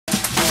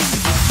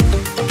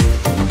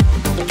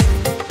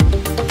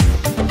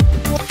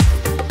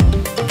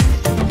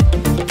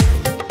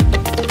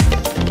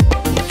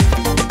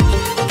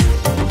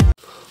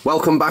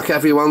Welcome back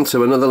everyone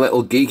to another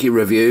little geeky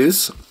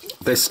reviews.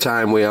 This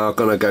time we are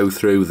going to go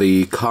through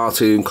the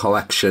Cartoon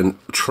Collection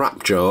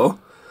Trap Jaw,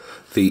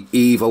 the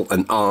Evil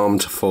and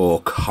Armed for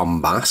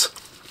Combat.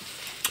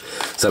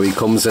 So he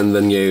comes in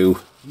the new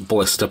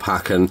blister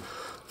packing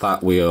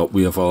that we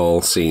have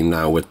all seen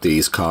now with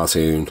these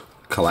cartoon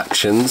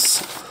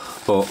collections.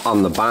 But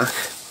on the back,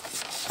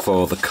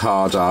 for the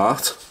card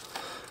art,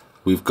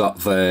 we've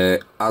got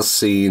the, as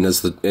seen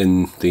as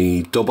in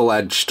the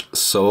double-edged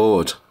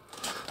sword.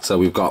 So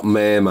we've got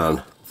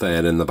Merman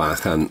there in the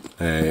back, and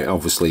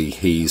obviously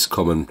he's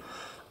coming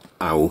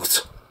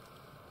out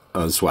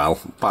as well.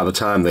 By the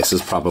time this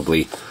is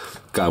probably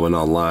going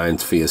online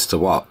for you to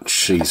watch,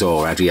 he's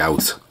already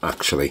out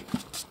actually.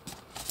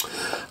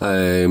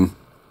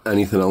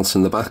 Anything else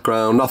in the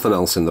background? Nothing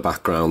else in the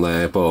background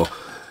there, but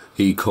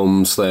he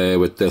comes there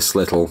with this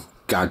little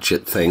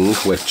gadget thing,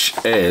 which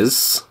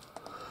is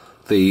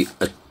the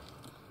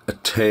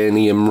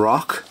Aternium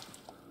rock.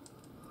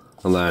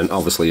 And then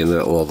obviously in the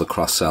little other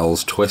cross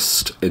cells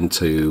twist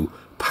into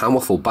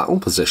powerful battle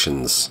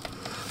positions.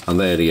 And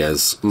there he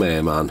is,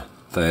 Merman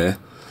there.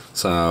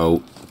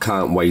 So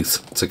can't wait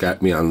to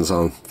get my hands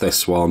on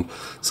this one.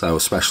 So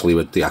especially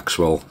with the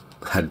actual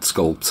head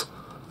sculpt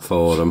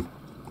for him.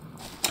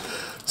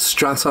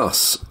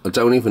 Stratos, I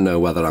don't even know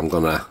whether I'm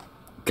gonna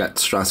get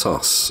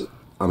Stratos.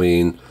 I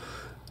mean,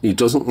 he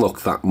doesn't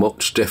look that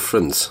much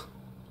different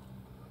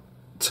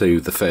to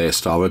the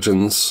first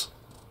Origins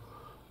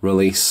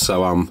release,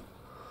 so I'm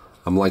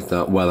like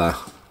that whether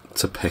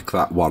to pick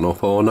that one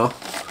up or not.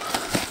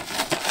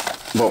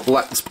 But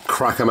let's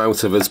crack him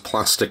out of his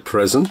plastic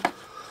prison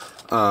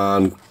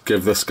and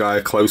give this guy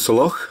a closer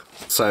look.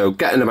 So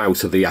getting him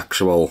out of the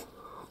actual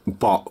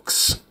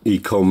box, he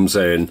comes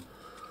in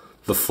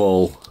the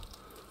full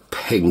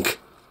pink,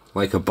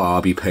 like a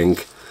Barbie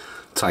pink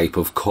type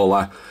of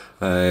colour.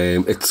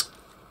 I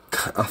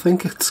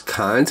think it's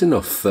kind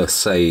enough the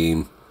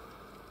same-ish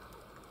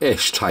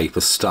type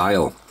of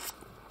style.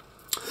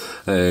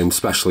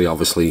 Especially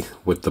obviously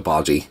with the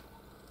body,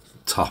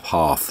 top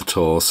half, the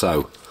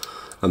torso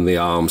and the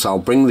arms. I'll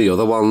bring the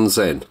other ones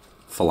in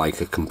for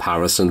like a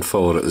comparison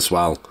for it as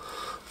well,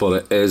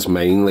 but it is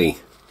mainly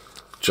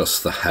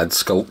just the head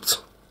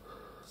sculpt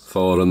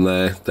for them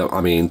there.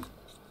 I mean,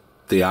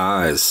 the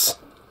eyes,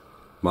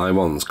 my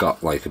one's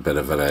got like a bit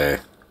of a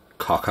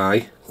cock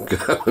eye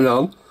going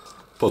on,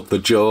 but the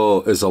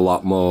jaw is a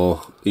lot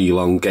more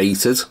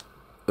elongated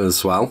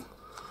as well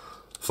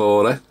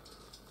for it.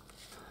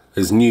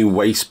 His new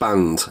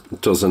waistband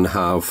doesn't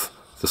have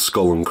the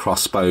skull and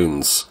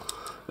crossbones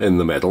in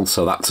the middle,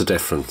 so that's a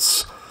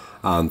difference.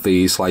 And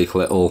these like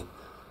little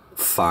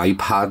thigh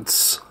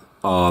pads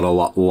are a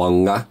lot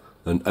longer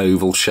and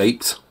oval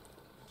shaped.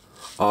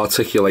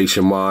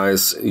 Articulation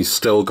wise, he's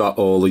still got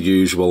all the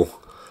usual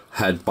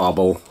head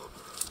bobble,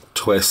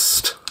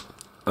 twist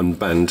and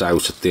bend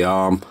out at the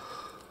arm.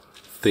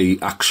 This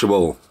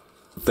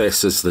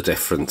is the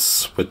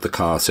difference with the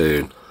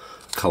Cartoon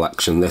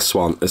Collection. This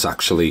one is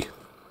actually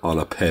on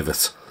a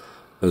pivot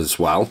as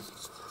well.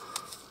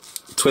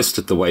 Twist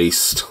at the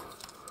waist,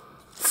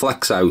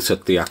 flex out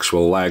at the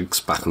actual legs,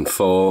 back and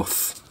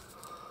forth,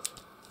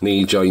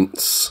 knee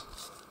joints,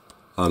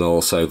 and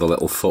also the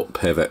little foot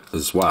pivot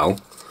as well.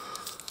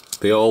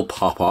 They all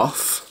pop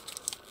off.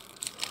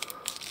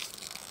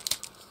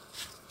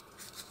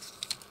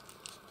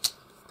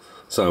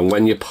 So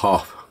when you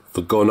pop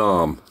the gun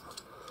arm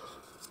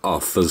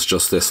off, there's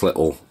just this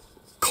little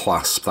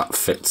clasp that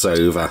fits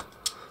over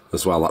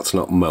as well, that's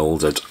not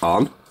moulded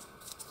on.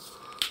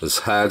 His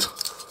head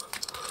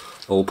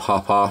all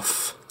pop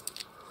off.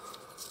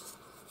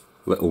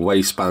 Little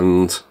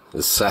waistband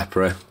is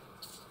separate,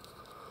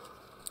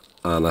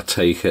 and I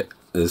take it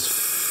his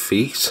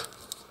feet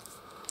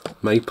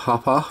may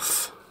pop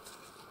off.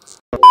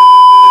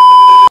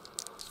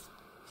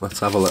 Let's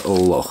have a little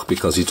look,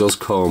 because he does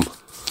come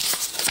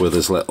with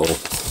his little,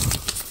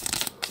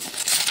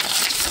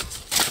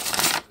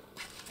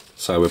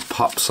 so it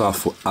pops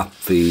off at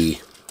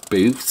the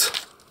boot.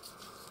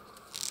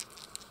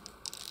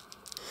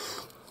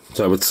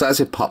 So it says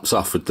it pops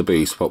off with the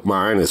boot, but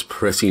mine is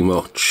pretty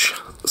much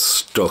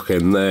stuck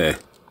in there,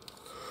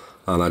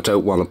 and I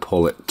don't want to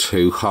pull it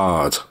too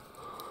hard.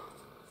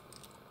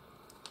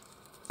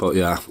 But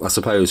yeah, I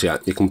suppose yeah,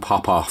 you can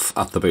pop off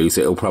at the boot.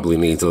 It'll probably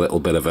need a little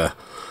bit of a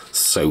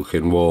soak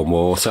in warm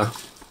water.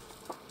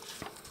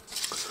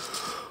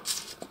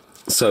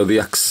 So the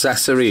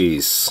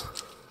accessories,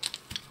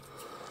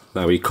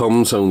 now he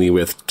comes only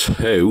with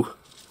two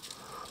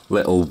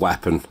little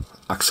weapon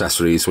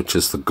accessories, which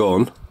is the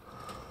gun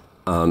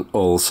and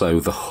also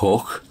the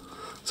hook.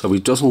 So he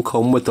doesn't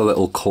come with the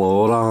little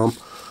claw arm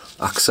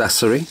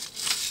accessory.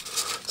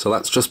 So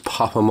let's just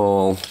pop them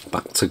all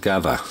back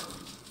together.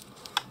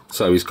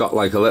 So he's got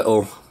like a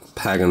little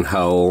peg and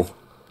hole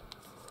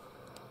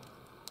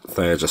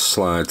there, just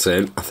slides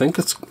in. I think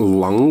it's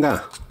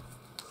longer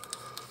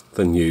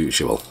than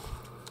usual,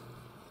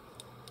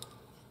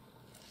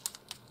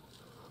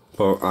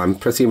 but I'm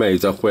pretty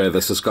made up where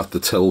this has got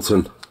the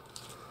tilting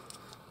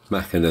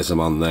mechanism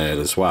on there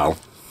as well.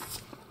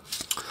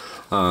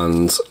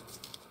 And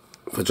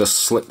I just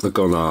slip the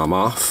gun arm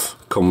off.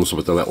 Comes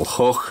with a little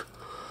hook,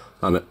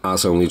 and it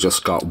has only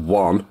just got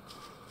one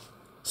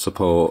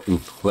supporting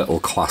little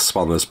clasp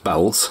on his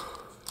belt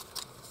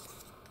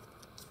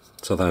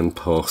to then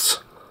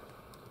put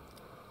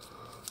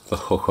the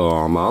hook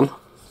arm on.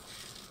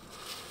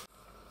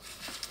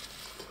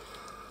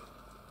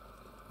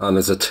 And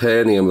there's a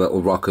titanium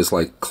little rockers,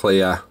 like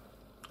clear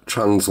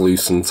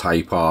translucent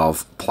type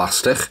of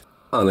plastic,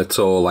 and it's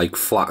all like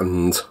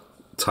flattened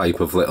type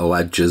of little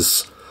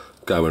edges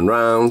going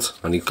round,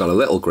 and you've got a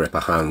little gripper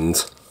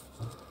hand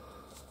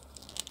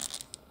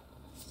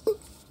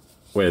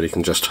where you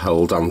can just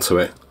hold onto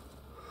it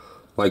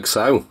like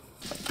so.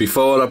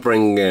 Before I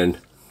bring in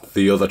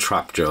the other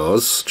trap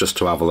jaws, just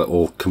to have a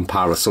little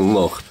comparison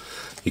look,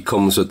 he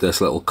comes with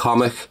this little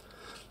comic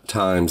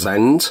times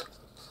end.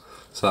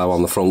 So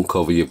on the front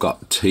cover you've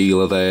got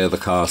Teela there, the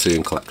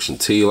Cartoon Collection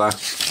Teela.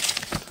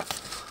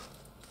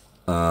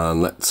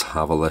 And let's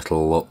have a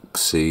little look,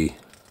 see.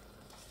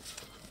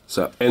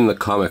 So in the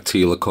comic,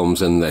 Teela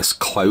comes in this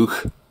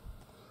cloak,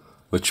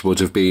 which would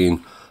have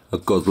been a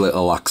good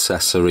little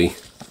accessory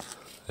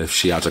if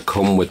she had to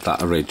come with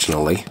that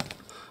originally.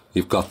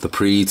 You've got the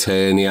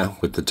pre-Tania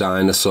with the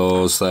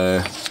dinosaurs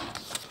there,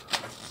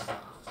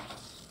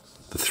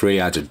 the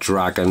three-headed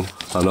dragon,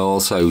 and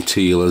also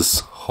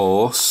Teela's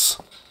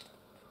horse.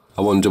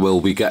 I wonder,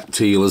 will we get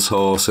Teela's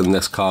horse in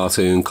this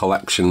Cartoon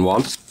Collection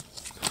one?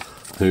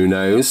 Who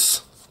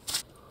knows?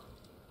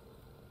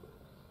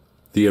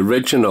 The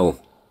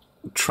original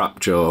trap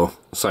jaw,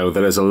 so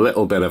there is a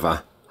little bit of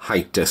a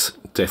height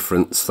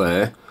difference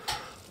there,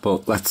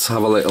 but let's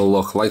have a little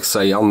look. Like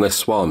say on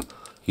this one,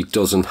 he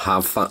doesn't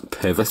have that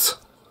pivot,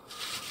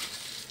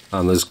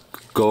 and there's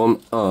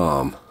gun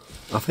arm,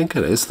 I think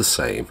it is the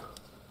same.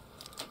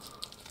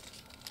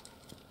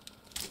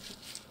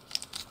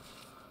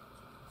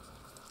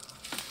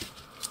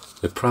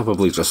 It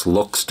probably just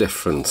looks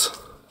different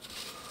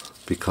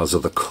because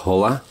of the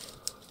colour.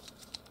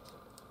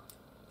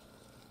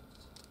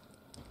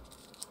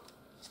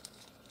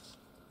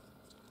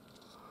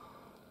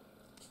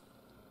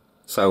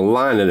 So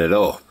lining it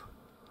up,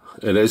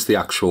 it is the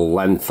actual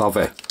length of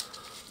it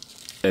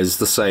is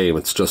the same,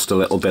 it's just a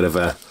little bit of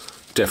a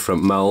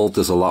different mould.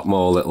 There's a lot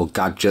more little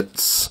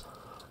gadgets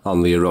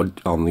on the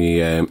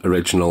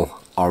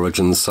original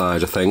Origins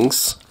side of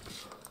things,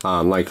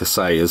 and like I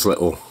say, his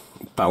little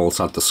belt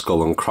had the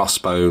skull and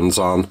crossbones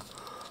on,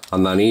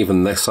 and then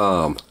even this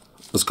arm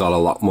has got a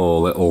lot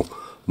more little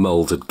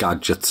moulded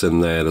gadgets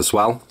in there as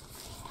well.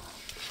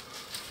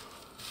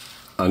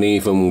 And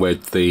even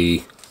with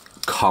the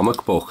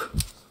comic book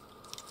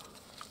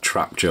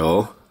trap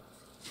jaw,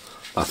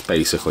 that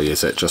basically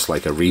is it, just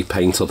like a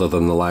repaint other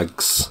than the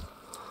legs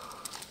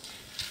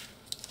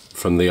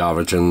from the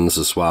Origins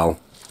as well.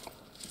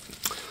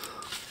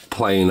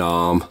 Plain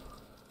arm,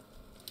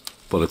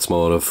 but it's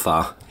more of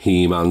that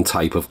He-Man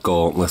type of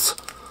gauntlet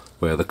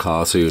where the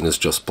cartoon is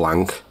just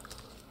blank.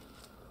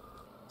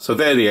 So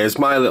there he is,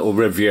 my little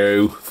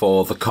review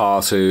for the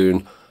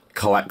Cartoon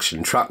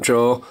Collection Trap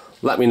Jaw.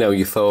 Let me know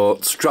your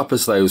thoughts, drop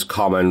us those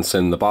comments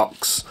in the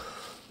box.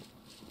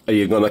 Are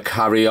you going to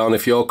carry on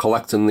if you're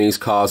collecting these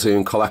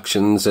cartoon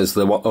collections? Is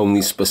there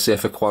only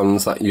specific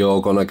ones that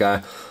you're going to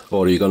get,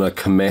 or are you going to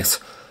commit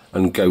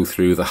and go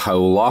through the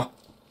whole lot?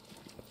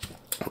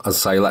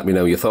 As I say, let me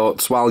know your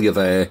thoughts while you're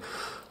there.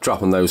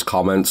 Dropping those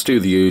comments, do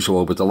the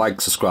usual with the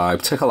like,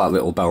 subscribe, tickle that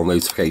little bell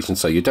notification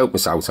so you don't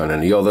miss out on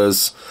any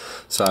others.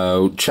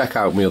 So check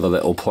out my other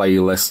little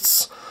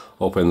playlists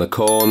up in the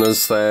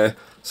corners there.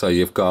 So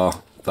you've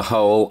got the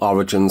whole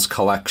Origins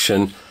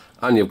collection,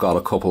 and you've got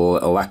a couple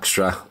little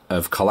extra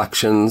of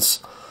collections.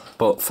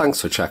 But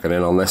thanks for checking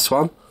in on this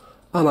one,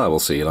 and I will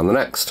see you on the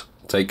next.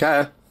 Take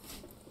care.